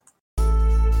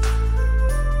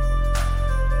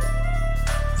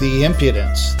The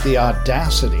impudence, the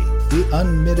audacity, the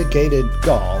unmitigated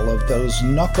gall of those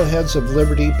knuckleheads of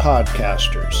liberty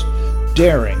podcasters,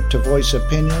 daring to voice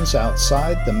opinions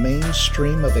outside the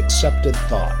mainstream of accepted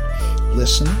thought.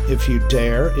 Listen if you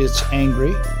dare. It's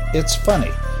angry, it's funny,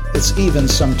 it's even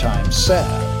sometimes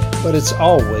sad, but it's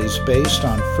always based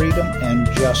on freedom and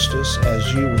justice,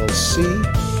 as you will see.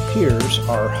 Here's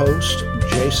our host,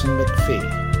 Jason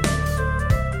McPhee.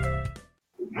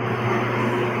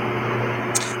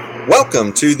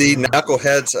 Welcome to the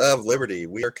Knuckleheads of Liberty.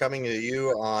 We are coming to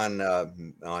you on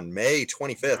May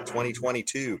 25th,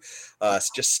 2022.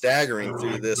 Just staggering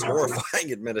through this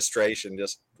horrifying administration,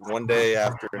 just one day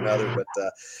after another.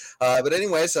 But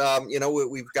anyways,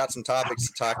 we've got some topics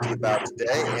to talk to you about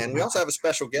today, and we also have a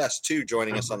special guest too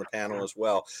joining us on the panel as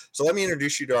well. So let me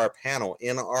introduce you to our panel.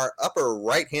 In our upper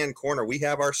right-hand corner, we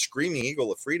have our screaming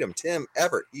eagle of freedom, Tim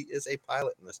Everett. He is a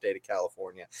pilot in the state of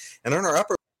California, and on our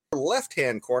upper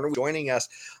left-hand corner, joining us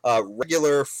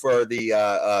regular for the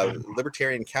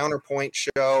Libertarian Counterpoint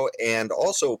show, and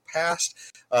also past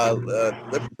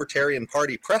Libertarian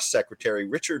Party press secretary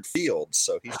Richard Fields.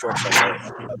 So he's joined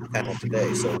us on the panel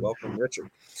today. So welcome, Richard.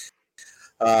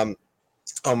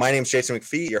 My name's Jason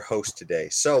McPhee, your host today.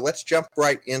 So let's jump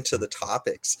right into the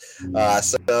topics.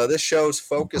 So this show's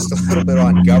focused a little bit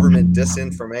on government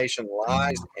disinformation,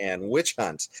 lies, and witch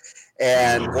hunts.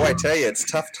 And boy, I tell you, it's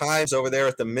tough times over there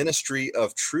at the Ministry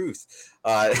of Truth.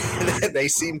 They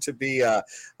seem to be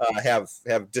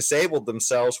have disabled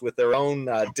themselves with their own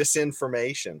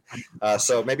disinformation.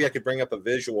 So maybe I could bring up a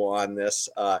visual on this.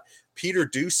 Peter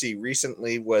Doocy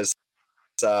recently was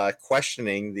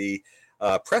questioning the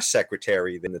press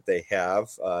secretary that they have,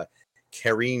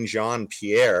 Karine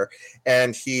Jean-Pierre,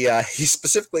 and he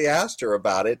specifically asked her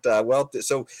about it.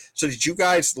 So did you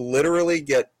guys literally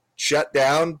get shut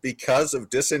down because of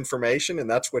disinformation, and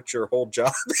that's what your whole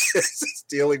job is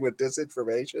dealing with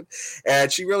disinformation?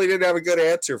 And she really didn't have a good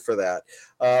answer for that.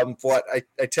 But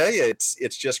I tell you,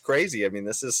 it's just crazy. I mean,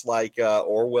 this is like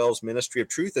Orwell's Ministry of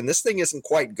Truth, and this thing isn't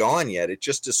quite gone yet. It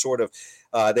just is sort of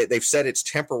they've said it's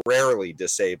temporarily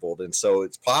disabled, and so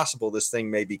it's possible this thing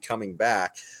may be coming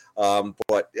back.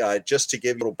 But just to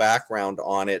give you a little background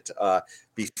on it,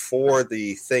 before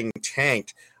the thing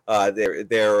tanked,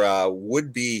 their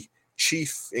would-be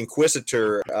Chief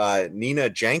Inquisitor Nina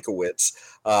Jankowicz,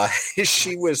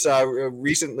 she was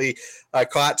recently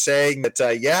caught saying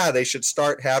that they should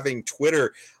start having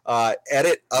Twitter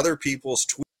edit other people's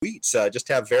tweets, just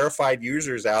have verified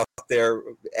users out there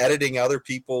editing other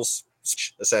people's,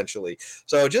 essentially.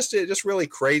 So just really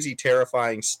crazy,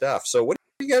 terrifying stuff. So what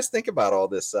do you guys think about all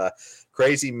this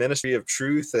crazy Ministry of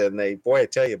Truth? And I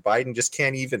tell you, Biden just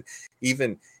can't even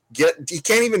he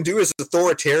can't even do his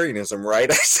authoritarianism, right?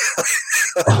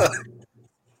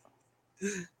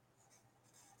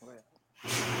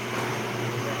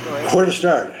 Where to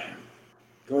start?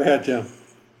 Go ahead, Tim.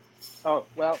 Oh,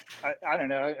 well, I don't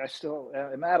know. I still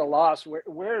am at a loss.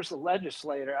 Where's the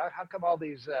legislator? How come all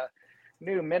these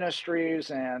new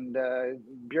ministries and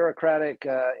bureaucratic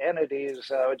entities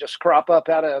just crop up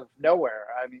out of nowhere?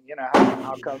 I mean,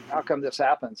 how come this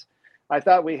happens? I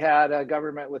thought we had a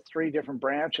government with three different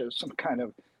branches, some kind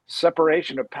of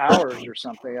separation of powers or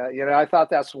something. I thought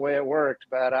that's the way it worked.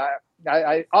 But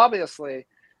I obviously,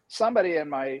 somebody in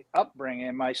my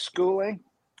upbringing, my schooling,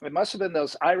 it must have been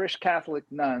those Irish Catholic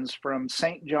nuns from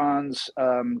St. John's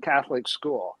Catholic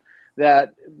School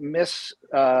that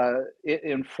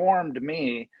informed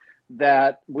me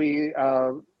that we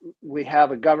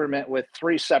have a government with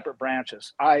three separate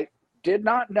branches. I did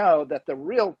not know that the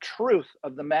real truth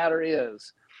of the matter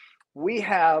is we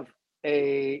have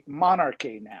a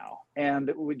monarchy now,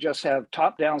 and we just have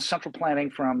top-down central planning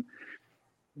from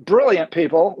brilliant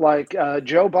people like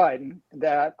Joe Biden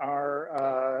that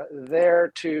are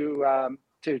there to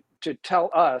tell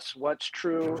us what's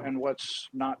true and what's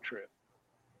not true.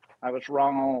 I was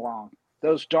wrong all along.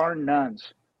 Those darn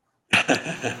nuns.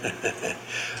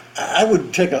 I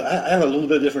would I have a little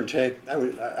bit different take.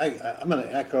 I'm going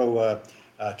to echo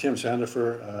Tim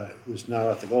Sandifer, who's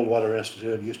now at the Goldwater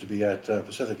Institute, used to be at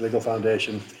Pacific Legal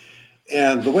Foundation.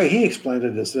 And the way he explained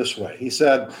it is this way. He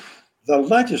said, the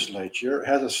legislature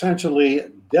has essentially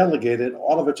delegated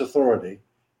all of its authority,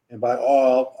 and by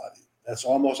all, that's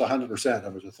almost 100%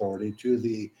 of its authority, to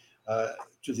the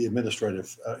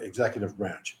administrative executive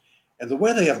branch. And the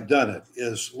way they have done it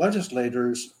is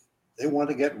legislators, they want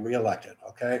to get reelected,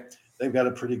 okay? They've got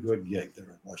a pretty good gig there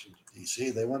in Washington, D.C.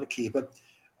 They want to keep it.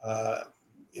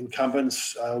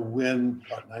 Incumbents win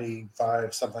about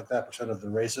 95, something like that, % of the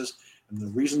races. And the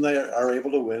reason they are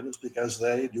able to win is because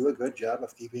they do a good job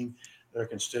of keeping their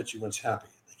constituents happy.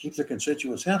 They keep their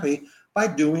constituents happy by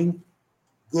doing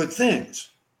good things.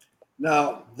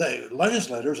 Now, the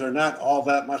legislators are not all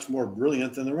that much more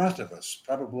brilliant than the rest of us,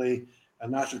 probably a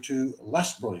notch or two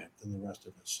less brilliant than the rest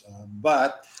of us.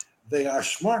 But they are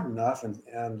smart enough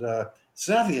and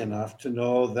savvy enough to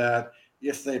know that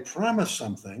if they promise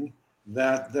something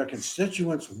that their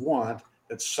constituents want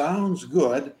that sounds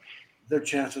good, their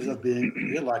chances of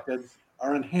being elected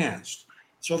are enhanced.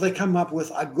 So they come up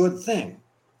with a good thing.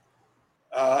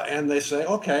 And they say,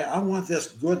 okay, I want this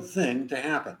good thing to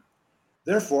happen.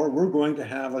 Therefore, we're going to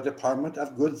have a Department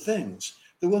of Good Things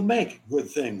that will make good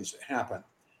things happen.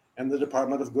 And the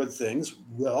Department of Good Things,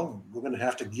 well, we're going to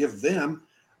have to give them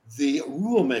the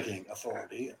rulemaking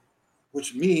authority,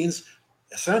 which means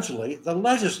essentially the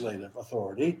legislative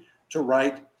authority to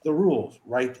write the rules,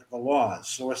 write the laws.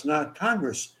 So it's not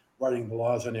Congress writing the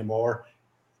laws anymore.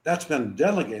 That's been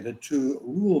delegated to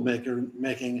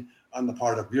rulemaking on the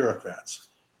part of bureaucrats.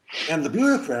 And the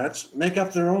bureaucrats make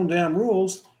up their own damn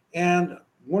rules. And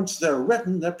once they're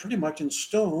written, they're pretty much in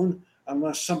stone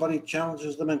unless somebody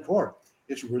challenges them in court.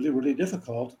 It's really, really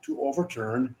difficult to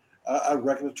overturn a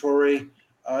regulatory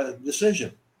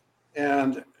decision.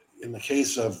 And in the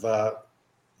case of the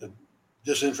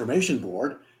Disinformation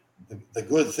Board, the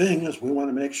good thing is we want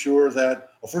to make sure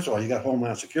that, well, first of all, you got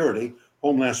Homeland Security.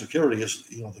 Homeland Security is,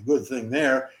 the good thing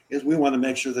there is we want to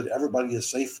make sure that everybody is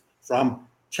safe from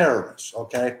terrorists,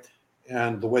 okay?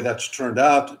 And the way that's turned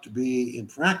out to be in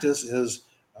practice is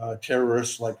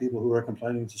terrorists, like people who are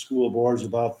complaining to school boards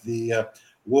about the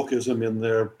wokeism in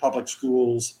their public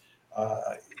schools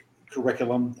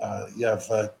curriculum. You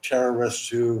have terrorists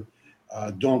who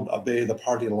don't obey the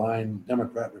party line,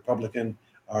 Democrat, Republican,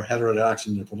 are heterodox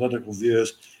in their political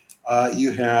views.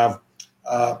 You have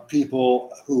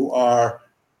people who are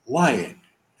lying.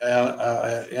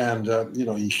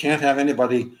 You can't have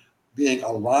anybody being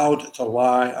allowed to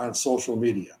lie on social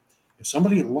media. If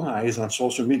somebody lies on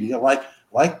social media, like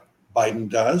Biden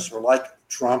does, or like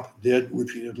Trump did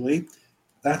repeatedly,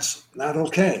 that's not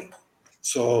okay.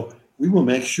 So we will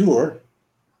make sure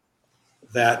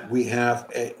that we have,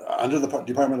 under the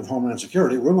Department of Homeland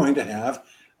Security, we're going to have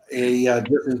a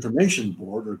disinformation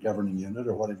board or governing unit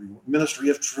or whatever, Ministry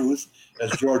of Truth,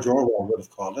 as George Orwell would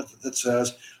have called it, that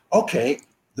says, okay,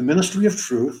 the Ministry of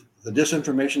Truth, the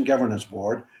Disinformation Governance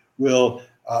Board, will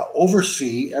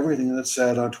oversee everything that's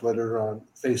said on Twitter, on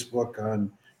Facebook,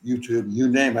 on YouTube, you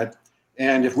name it.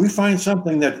 And if we find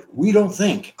something that we don't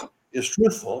think is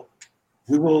truthful,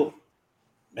 we will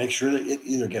make sure that it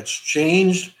either gets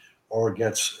changed or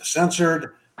gets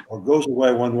censored or goes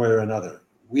away one way or another.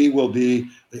 We will be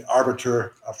the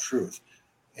arbiter of truth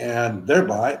and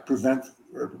thereby prevent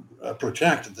or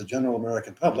protect the general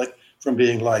American public from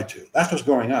being lied to. That's what's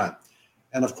going on.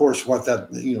 And of course, what that,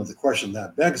 the question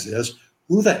that begs is,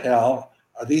 who the hell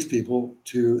are these people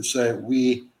to say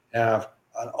we have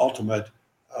an ultimate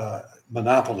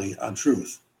monopoly on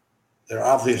truth? They're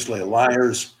obviously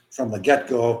liars from the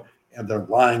get-go, and they're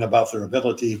lying about their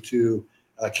ability to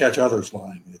catch others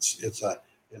lying. It's a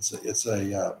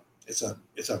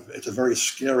very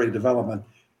scary development,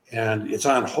 and it's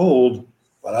on hold.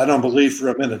 But I don't believe for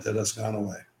a minute that it's gone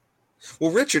away.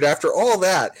 Well, Richard, after all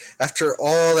that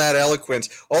eloquence,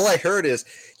 all I heard is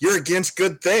you're against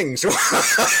good things. All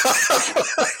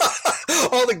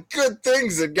the good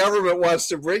things that government wants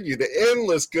to bring you, the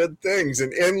endless good things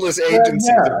and endless agencies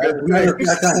of good things.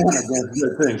 I am against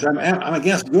good things. I'm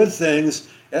against good things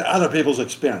at other people's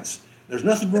expense. There's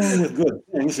nothing wrong with good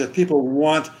things if people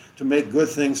want to make good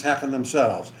things happen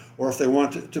themselves, or if they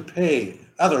want to pay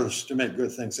others to make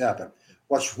good things happen.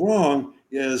 What's wrong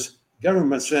is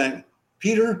government saying,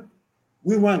 Peter,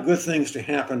 we want good things to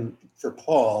happen for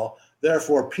Paul.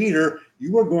 Therefore, Peter,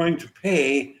 you are going to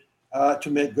pay to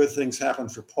make good things happen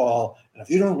for Paul. And if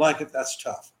you don't like it, that's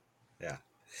tough. Yeah.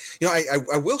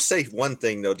 I will say one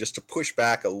thing, though, just to push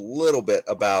back a little bit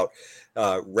about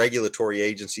regulatory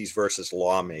agencies versus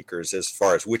lawmakers as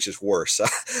far as which is worse.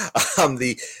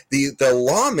 The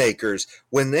lawmakers,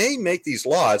 when they make these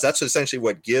laws, that's essentially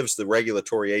what gives the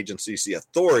regulatory agencies the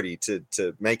authority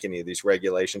to make any of these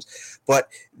regulations. But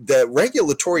the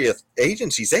regulatory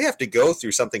agencies, they have to go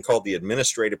through something called the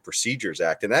Administrative Procedures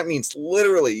Act. And that means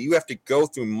literally you have to go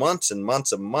through months and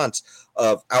months and months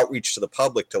of outreach to the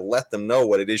public to let them know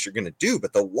what it is you're going to do.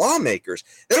 But the lawmakers,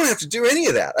 they don't have to do any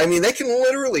of that. I mean, they can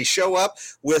literally show up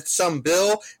with some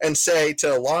bill and say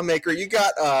to a lawmaker, you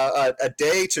got a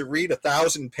day to read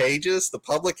 1,000 pages. The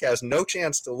public has no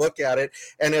chance to look at it.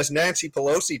 And as Nancy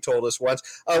Pelosi told us once,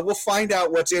 we'll find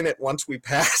out what's in it once we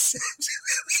pass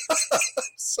it.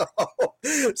 so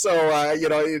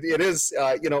it is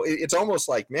it's almost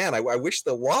like, man, I wish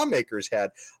the lawmakers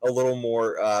had a little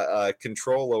more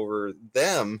control over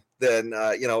them than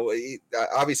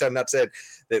obviously I'm not saying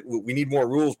that we need more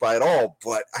rules by it all,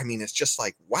 but I mean it's just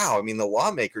like, wow, I mean the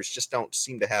lawmakers just don't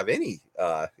seem to have any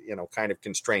kind of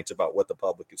constraints about what the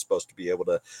public is supposed to be able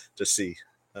to see.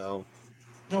 No,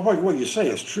 what you say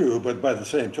is true, but by the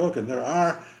same token, there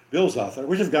are bills out there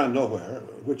which have gone nowhere,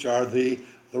 which are the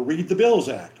Read the Bills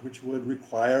Act, which would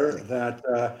require that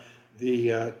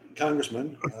the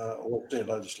congressmen or state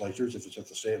legislatures, if it's at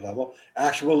the state level,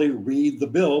 actually read the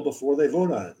bill before they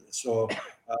vote on it. So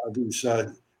these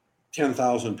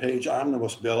 10,000-page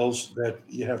omnibus bills that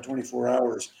you have 24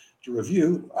 hours to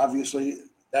review, obviously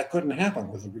that couldn't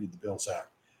happen with the Read the Bills Act.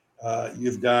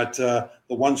 You've got the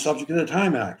One Subject at a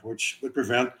Time Act, which would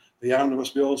prevent the omnibus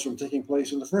bills from taking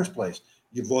place in the first place.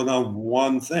 You vote on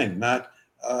one thing, not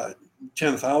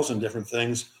 10,000 different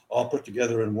things all put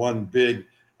together in one big,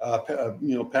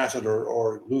 pass it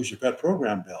or lose your pet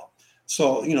program bill.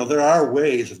 So, there are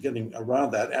ways of getting around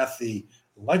that at the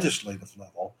legislative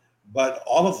level, but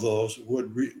all of those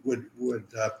would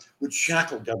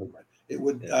shackle government. It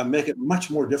would make it much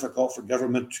more difficult for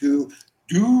government to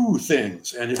do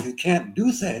things. And if you can't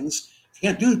do things, if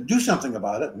you can't do something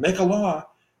about it, make a law.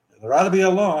 There ought to be a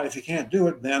law. If you can't do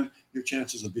it, then your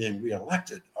chances of being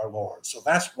reelected are lower. So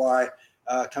that's why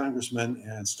congressmen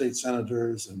and state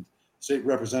senators and state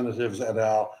representatives et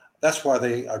al., that's why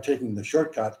they are taking the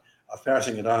shortcut of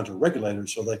passing it on to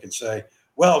regulators so they can say,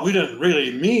 well, we didn't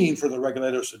really mean for the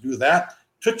regulators to do that.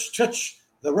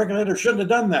 The regulator shouldn't have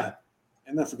done that.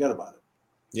 And then forget about it.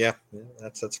 Yeah,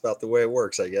 that's about the way it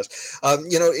works, I guess.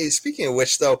 Speaking of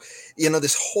which, though,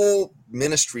 this whole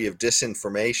ministry of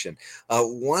disinformation,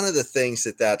 one of the things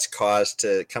that's caused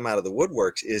to come out of the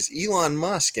woodworks is Elon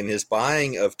Musk and his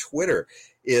buying of Twitter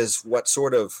is what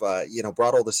sort of,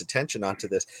 brought all this attention onto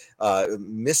this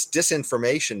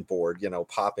disinformation board,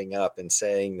 popping up and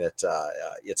saying that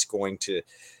it's going to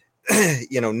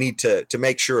need to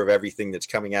make sure of everything that's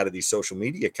coming out of these social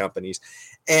media companies.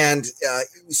 And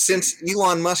since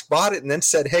Elon Musk bought it and then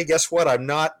said, hey, guess what? I'm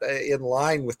not in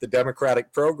line with the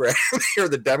Democratic program or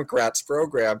the Democrats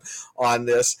program on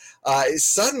this.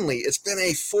 Suddenly it's been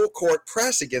a full court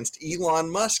press against Elon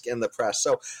Musk in the press.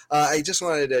 So I just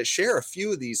wanted to share a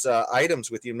few of these items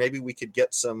with you. Maybe we could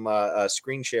get some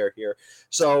screen share here.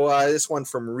 So this one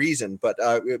from Reason, but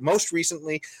most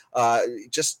recently,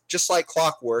 just like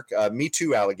clockwork, Me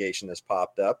Too allegation has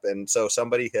popped up. And so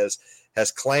somebody has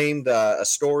claimed a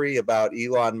story about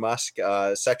Elon Musk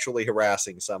sexually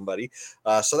harassing somebody.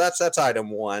 So that's item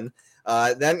one.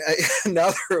 Then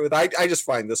another, I just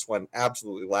find this one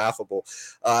absolutely laughable.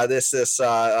 This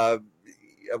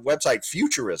website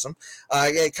Futurism,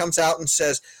 it comes out and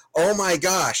says, oh my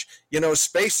gosh,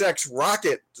 SpaceX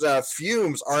rocket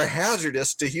fumes are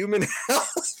hazardous to human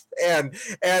health. And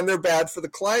they're bad for the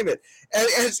climate, and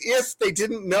as if they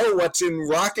didn't know what's in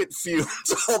rocket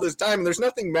fumes all this time. And there's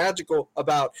nothing magical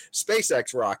about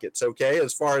SpaceX rockets, okay,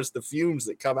 as far as the fumes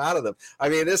that come out of them. I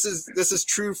mean, this is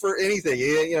true for anything.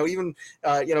 Even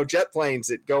jet planes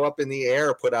that go up in the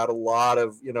air put out a lot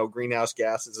of greenhouse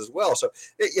gases as well. So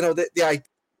the idea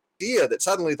that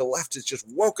suddenly the left is just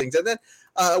woke. And then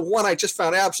one I just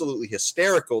found absolutely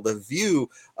hysterical. The View,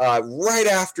 right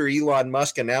after Elon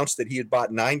Musk announced that he had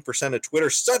bought 9% of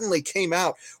Twitter, suddenly came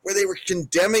out where they were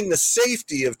condemning the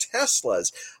safety of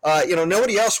Teslas.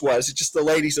 Nobody else was. It's just the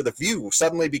ladies of The View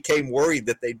suddenly became worried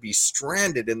that they'd be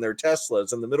stranded in their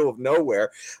Teslas in the middle of nowhere.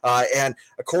 And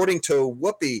according to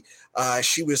Whoopi,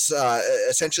 she was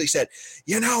essentially said,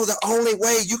 the only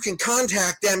way you can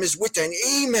contact them is with an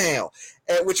email.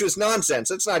 Which was nonsense.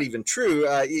 It's not even true.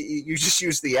 You just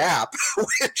use the app,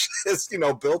 which is,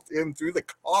 built in through the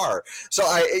car. So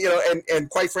and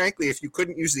quite frankly, if you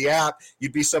couldn't use the app,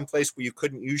 you'd be someplace where you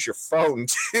couldn't use your phone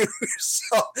too.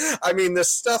 So, I mean,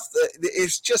 this stuff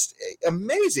is just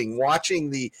amazing watching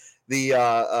the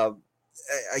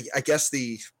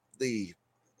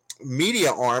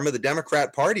media arm of the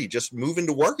Democrat Party just moving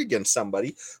to work against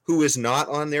somebody who is not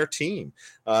on their team.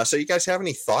 So you guys have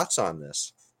any thoughts on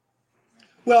this?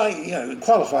 Well,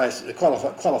 qualified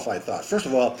thought. First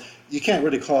of all, you can't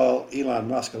really call Elon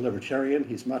Musk a libertarian.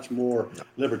 He's much more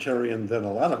libertarian than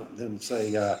Bill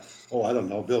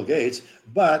Gates.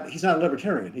 But he's not a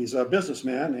libertarian. He's a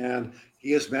businessman, and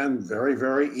he has been very,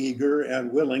 very eager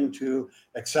and willing to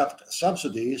accept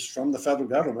subsidies from the federal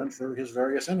government for his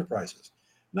various enterprises.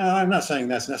 Now, I'm not saying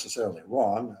that's necessarily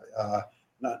wrong.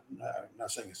 Not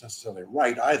saying it's necessarily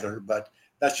right either, but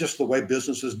that's just the way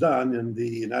business is done in the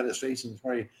United States in the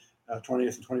 20th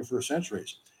and 21st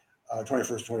centuries.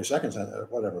 21st,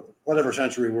 22nd, whatever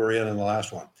century we're in the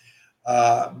last one.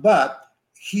 But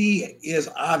he is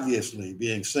obviously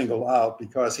being singled out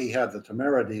because he had the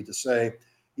temerity to say,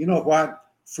 you know what,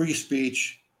 free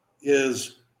speech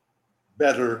is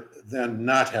better than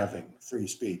not having free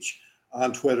speech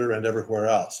on Twitter and everywhere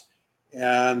else.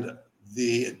 And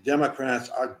the Democrats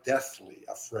are deathly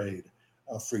afraid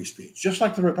of free speech, just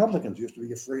like the Republicans used to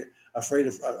be afraid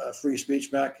of free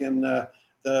speech back in the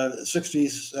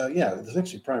 60s. The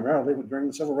 60s primarily, but during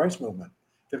the Civil Rights Movement,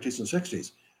 50s and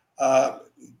 60s.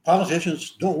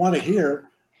 Politicians don't want to hear,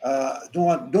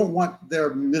 don't want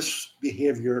their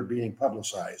misbehavior being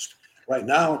publicized. Right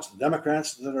now, it's the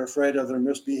Democrats that are afraid of their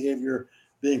misbehavior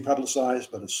being publicized,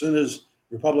 but as soon as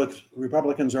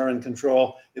Republicans are in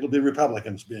control, it'll be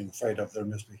Republicans being afraid of their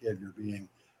misbehavior being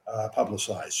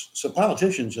publicized. So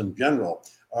politicians in general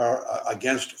are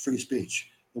against free speech.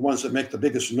 The ones that make the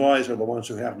biggest noise are the ones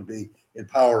who happen to be in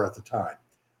power at the time.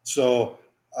 So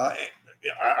I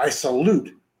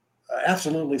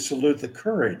absolutely salute the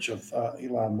courage of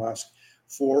Elon Musk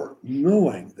for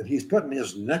knowing that he's putting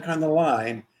his neck on the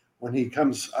line when he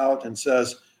comes out and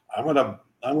says, I'm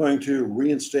going to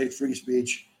reinstate free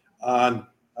speech on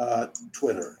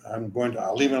Twitter.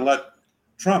 I'll even let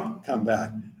Trump come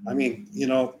back. I mean,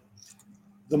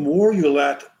 the more you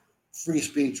let free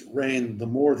speech reign, the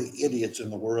more the idiots in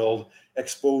the world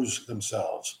expose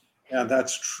themselves. And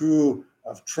that's true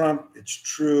of Trump. It's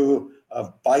true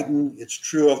of Biden. It's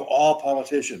true of all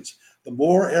politicians. The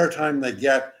more airtime they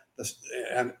get,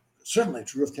 and certainly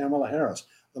true of Kamala Harris,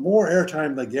 the more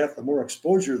airtime they get, the more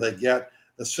exposure they get,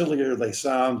 the sillier they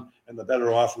sound, and the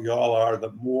better off we all are.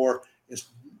 The more it's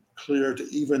clear to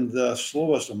even the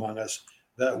slowest among us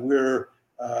that we're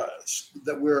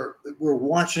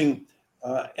watching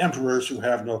emperors who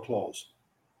have no clothes.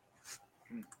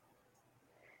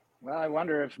 Well, I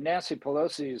wonder if Nancy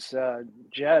Pelosi's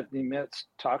jet emits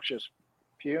toxic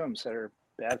fumes that are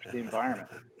bad for the environment.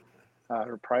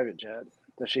 Her private jet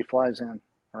that she flies in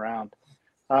around.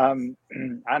 I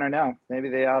don't know. Maybe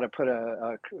they ought to put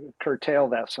a curtail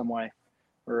that some way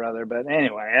or other. But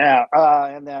anyway, yeah.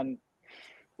 And then,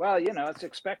 well, it's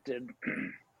expected.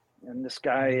 And this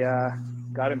guy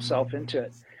got himself into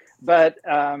it. But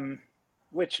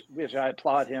which I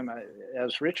applaud him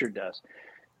as Richard does.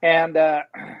 And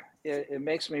it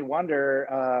makes me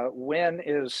wonder when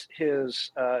is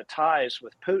his ties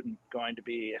with Putin going to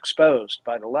be exposed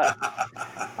by the left?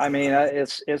 I mean,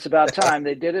 it's about time.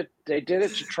 They did it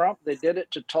to Trump. They did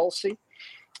it to Tulsi.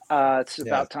 It's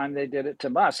about time they did it to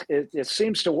Musk. It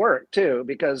seems to work too,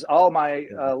 because all my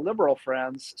liberal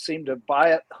friends seem to buy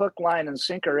it hook, line, and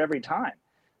sinker every time.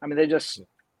 I mean, they just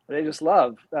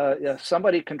love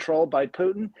somebody controlled by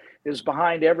Putin is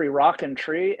behind every rock and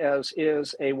tree, as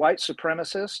is a white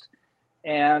supremacist.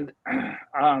 And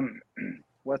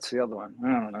what's the other one?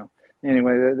 I don't know.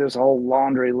 Anyway, there's a whole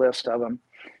laundry list of them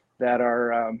that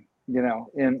are,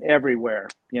 in everywhere,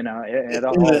 at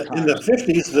all times. In the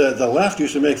 50s, the left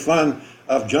used to make fun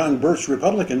of John Birch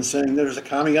Republicans, saying there's a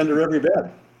commie under every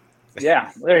bed.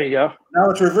 Yeah, there you go. Now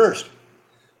it's reversed.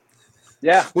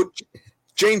 Yeah. Well,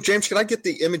 James, can I get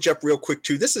the image up real quick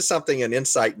too? This is something, an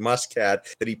insight Musk had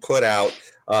that he put out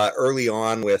early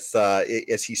on with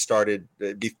as he started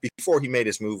before he made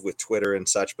his move with Twitter and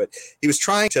such. But he was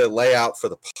trying to lay out for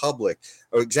the public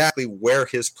exactly where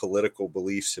his political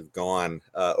beliefs have gone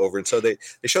over. And so they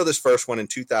show this first one in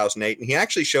 2008, and he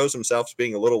actually shows himself as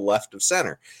being a little left of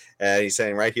center. And he's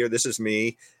saying right here, this is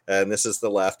me, and this is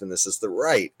the left, and this is the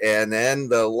right. And then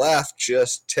the left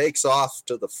just takes off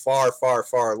to the far, far,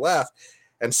 far left.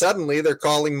 And suddenly they're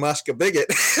calling Musk a bigot.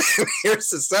 Here's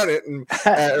the Senate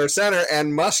or center,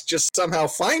 and Musk just somehow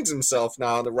finds himself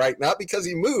now on the right, not because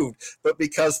he moved, but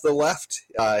because the left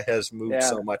has moved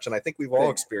so much. And I think we've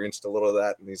all experienced a little of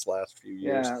that in these last few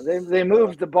years. Yeah, they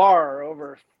moved the bar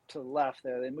over to the left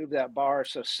there. They moved that bar,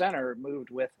 so center moved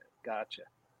with it. Gotcha.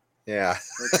 Yeah,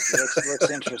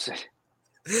 looks interesting.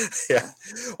 Yeah.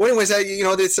 Well, anyways,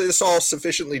 this all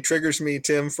sufficiently triggers me,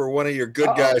 Tim, for one of your good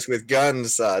guys with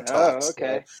guns talks. Oh,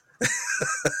 okay.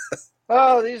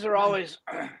 Oh, these are always.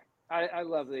 I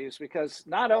love these because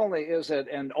not only is it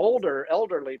an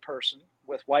elderly person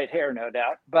with white hair, no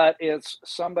doubt, but it's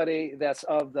somebody that's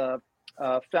of the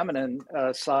feminine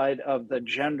side of the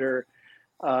gender.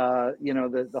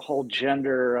 The whole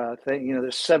gender thing.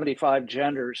 There's 75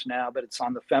 genders now, but it's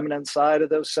on the feminine side of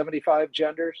those 75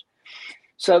 genders.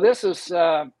 So this is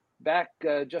back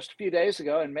just a few days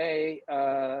ago in May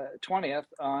 20th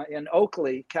in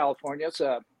Oakley, California.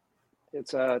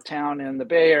 It's a town in the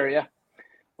Bay Area.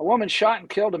 A woman shot and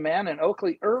killed a man in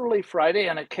Oakley early Friday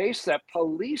in a case that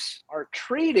police are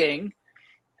treating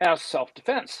as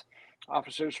self-defense.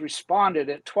 Officers responded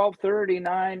at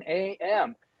 12:39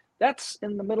 a.m. That's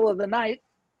in the middle of the night,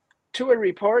 to a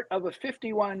report of a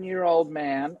 51-year-old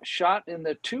man shot in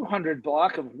the 200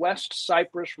 block of West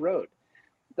Cypress Road.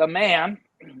 The man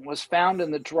was found in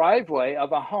the driveway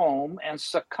of a home and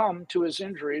succumbed to his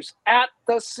injuries at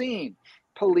the scene,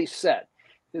 police said.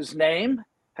 His name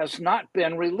has not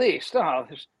been released. Oh,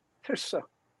 they're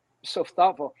so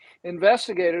thoughtful.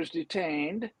 Investigators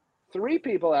detained 3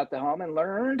 people at the home and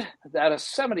learned that a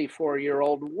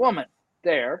 74-year-old woman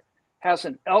there has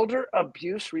an elder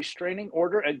abuse restraining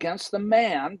order against the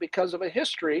man because of a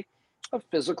history of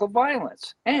physical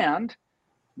violence. And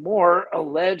more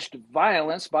alleged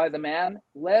violence by the man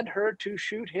led her to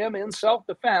shoot him in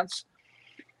self-defense.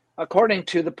 According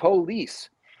to the police,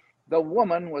 the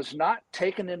woman was not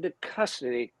taken into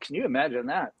custody. Can you imagine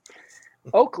that?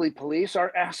 Oakley police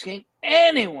are asking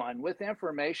anyone with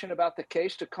information about the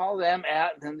case to call them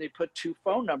at, and then they put 2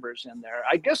 phone numbers in there.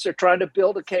 I guess they're trying to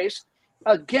build a case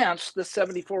against the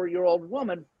 74-year-old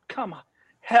woman come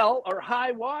hell or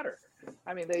high water.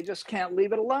 I mean, they just can't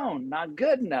leave it alone. Not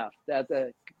good enough that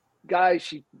the guy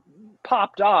she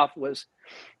popped off was,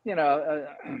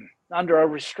 under a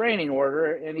restraining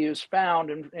order, and he was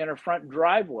found in her front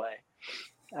driveway.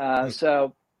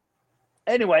 So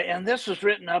anyway, and this was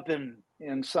written up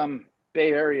in some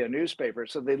Bay Area newspaper,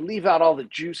 so they leave out all the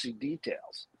juicy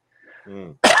details.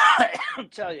 I'll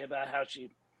tell you about how she,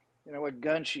 what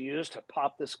gun she used to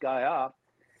pop this guy off.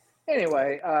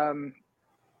 Anyway,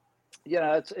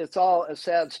 it's all a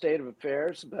sad state of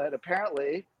affairs, but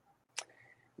apparently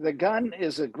the gun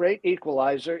is a great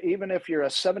equalizer, even if you're a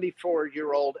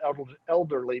 74-year-old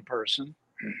elderly person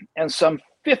and some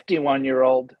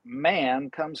 51-year-old man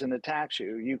comes and attacks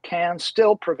you, you can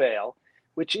still prevail,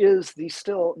 which is the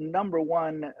still number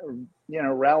one,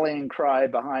 rallying cry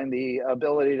behind the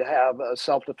ability to have a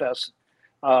self-defense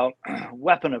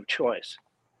weapon of choice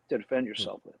to defend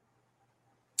yourself with.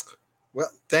 Well,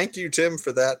 thank you, Tim,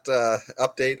 for that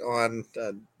update on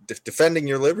defending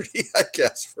your liberty, I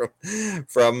guess,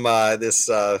 from this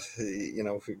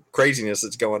craziness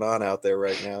that's going on out there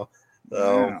right now.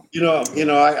 So,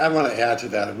 I want to add to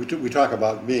that. We talk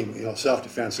about being,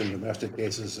 self-defense in domestic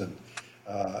cases and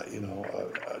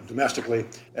domestically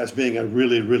as being a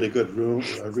really, really good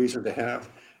reason to have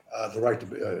the right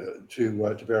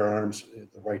to bear arms,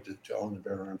 the right to own and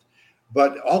bear arms.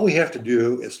 But all we have to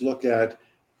do is look at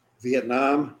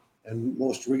Vietnam and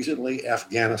most recently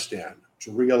Afghanistan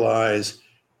to realize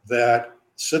that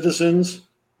citizens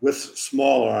with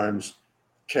small arms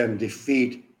can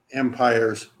defeat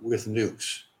empires with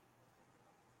nukes.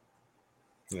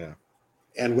 Yeah.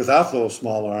 And without those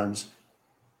small arms,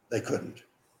 they couldn't.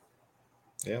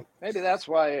 Yeah. Maybe that's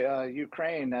why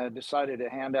Ukraine decided to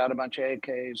hand out a bunch of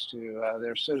AKs to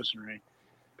their citizenry,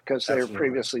 because they were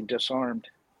previously disarmed.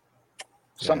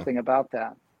 Something about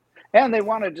that. And they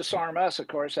want to disarm us, of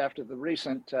course, after the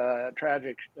recent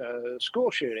tragic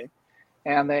school shooting.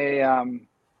 And they, of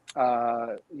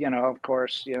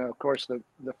course,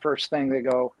 the first thing they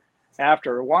go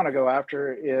after or want to go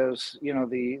after is,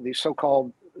 the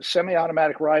so-called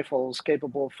semi-automatic rifles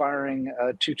capable of firing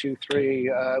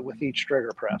 223 with each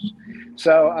trigger press.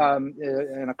 So,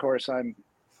 and of course, I'm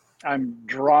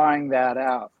drawing that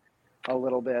out a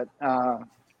little bit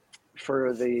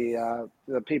for the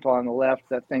people on the left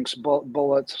that thinks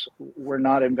bullets were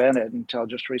not invented until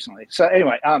just recently. So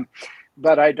anyway,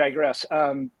 but I digress.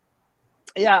 And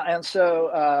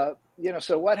so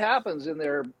so what happens in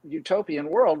their utopian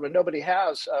world when nobody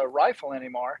has a rifle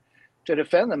anymore to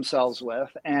defend themselves with,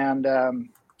 and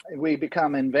we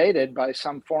become invaded by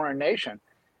some foreign nation?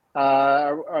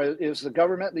 Is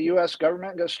the U.S.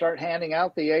 government, going to start handing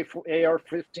out the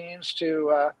AR-15s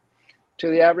to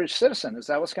the average citizen? Is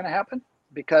that what's going to happen?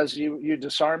 Because you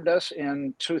disarmed us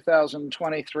in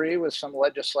 2023 with some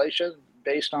legislation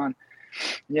based on,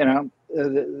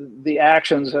 the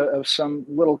actions of some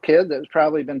little kid that's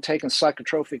probably been taking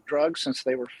psychotropic drugs since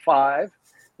they were 5.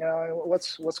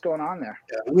 What's going on there?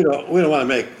 Yeah, we don't want to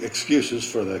make excuses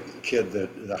for the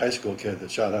high school kid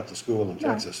that shot up the school in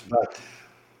Texas, but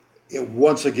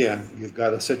once again, you've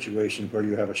got a situation where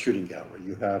you have a shooting gallery.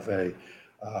 You have a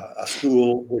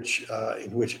school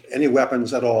in which any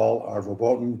weapons at all are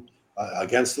verboten,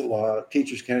 against the law.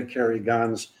 Teachers can't carry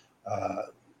guns.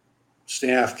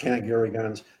 Staff can't carry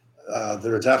guns.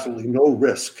 There is absolutely no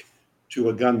risk to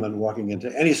a gunman walking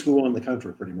into any school in the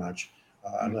country, pretty much,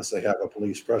 unless they have a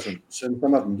police presence, and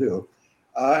some of them do,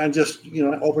 and just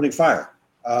opening fire.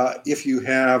 If you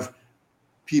have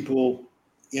people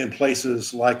in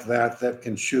places like that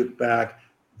can shoot back,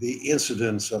 the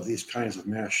incidence of these kinds of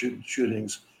mass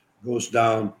shootings goes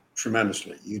down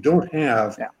tremendously. You don't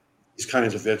have these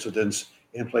kinds of incidents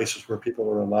in places where people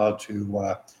are allowed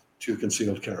to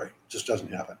concealed carry. It just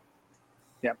doesn't happen.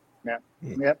 Yep.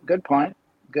 Good point.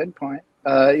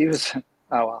 He was.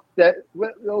 Oh well.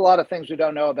 A lot of things we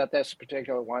don't know about this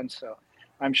particular one, so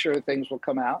I'm sure things will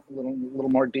come out. A little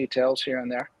more details here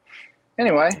and there.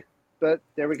 Anyway, but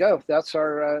there we go. That's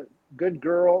our good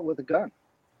girl with a gun.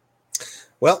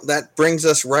 Well, that brings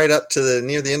us right up to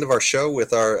near the end of our show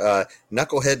with our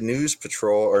Knucklehead Noise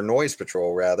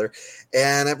Patrol, rather.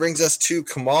 And that brings us to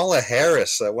Kamala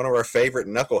Harris, one of our favorite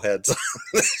knuckleheads on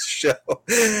this show.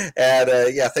 And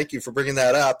thank you for bringing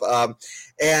that up.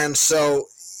 And so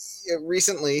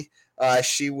recently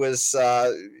she was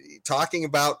talking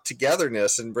about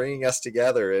togetherness and bringing us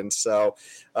together. And so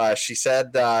she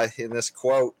said in this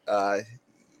quote,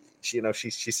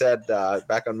 she said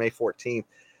back on May 14th,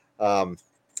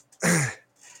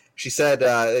 she said,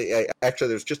 actually,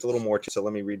 there's just a little more, so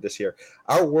let me read this here.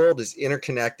 Our world is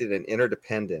interconnected and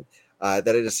interdependent, that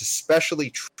it is especially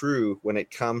true when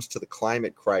it comes to the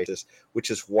climate crisis,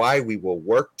 which is why we will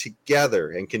work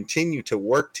together and continue to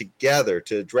work together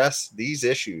to address these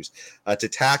issues, to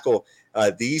tackle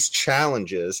these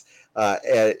challenges,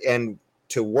 and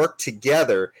to work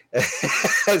together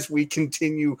as we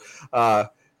continue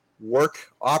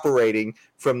operating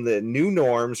from the new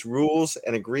norms, rules,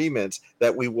 and agreements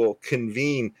that we will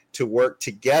convene to work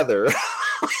together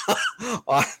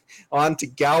on to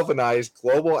galvanize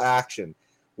global action.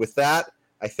 With that,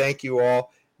 I thank you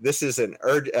all. This is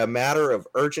a matter of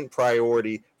urgent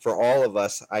priority for all of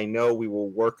us. I know we will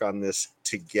work on this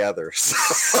together.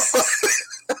 So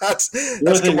that's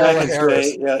Kamala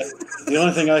Harris. The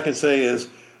only thing I can say is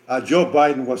Joe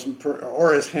Biden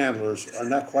or his handlers are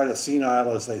not quite as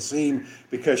senile as they seem,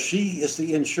 because she is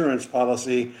the insurance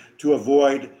policy to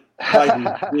avoid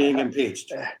Biden being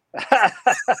impeached.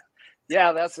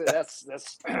 Yeah, that's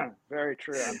very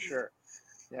true, I'm sure.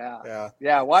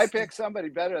 Yeah. Why pick somebody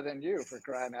better than you, for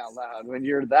crying out loud, when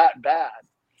you're that bad?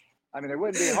 I mean, it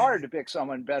wouldn't be hard to pick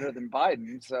someone better than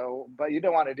Biden. So, but you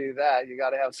don't want to do that. You got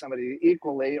to have somebody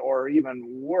equally or even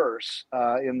worse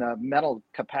in the mental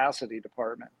capacity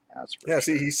department.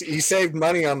 See, he saved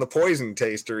money on the poison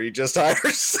taster. He just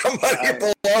hired somebody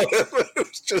below him. It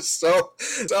was just so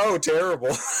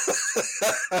terrible.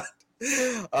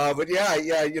 But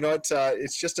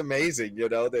it's just amazing,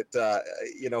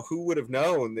 that who would have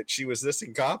known that she was this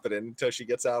incompetent until she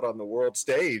gets out on the world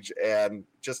stage. And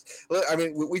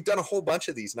we've done a whole bunch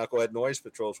of these Knucklehead Noise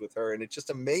Patrols with her, and it's just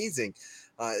amazing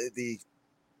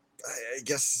I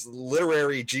guess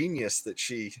literary genius that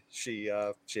she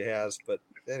has. But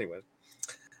anyway,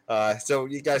 so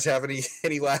you guys have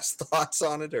any last thoughts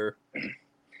on it, or?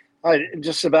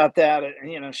 Just about that,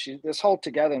 this whole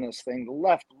togetherness thing. The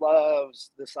left loves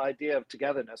this idea of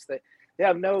togetherness. They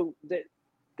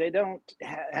don't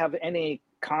have any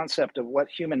concept of what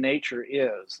human nature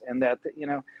is, and that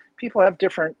people have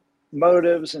different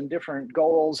motives and different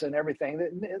goals and everything.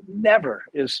 It never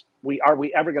is. Are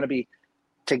we ever going to be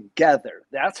together?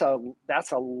 That's a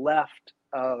left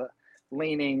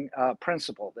leaning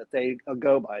principle that they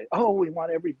go by. Oh, we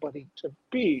want everybody to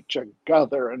be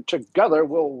together, and together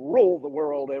we'll rule the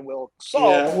world and we'll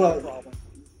solve the problem.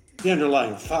 The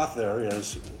underlying thought there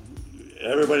is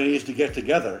everybody needs to get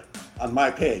together on my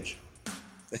page.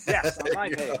 Yes, on my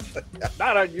page.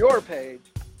 Not on your page.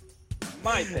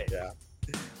 My page. Yeah.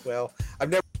 Well, I've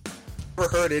never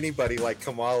heard anybody like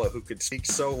Kamala who could speak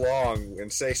so long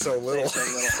and say so little.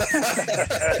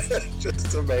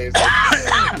 Just amazing.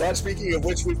 Well, speaking of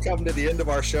which, we've come to the end of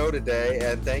our show today,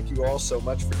 and thank you all so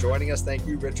much for joining us. Thank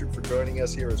you, Richard, for joining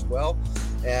us here as well.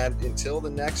 And until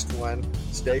the next one,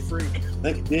 stay free.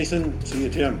 Thank you, Jason. See you,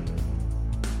 Tim.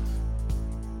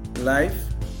 Life,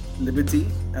 liberty,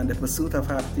 and the pursuit of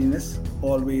happiness,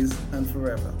 always and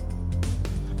forever.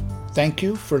 Thank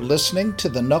you for listening to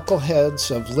the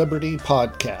Knuckleheads of Liberty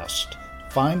podcast.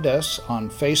 Find us on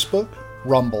Facebook,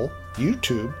 Rumble,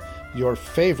 YouTube, your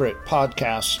favorite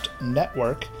podcast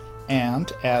network,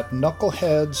 and at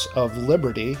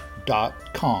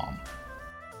knuckleheadsofliberty.com.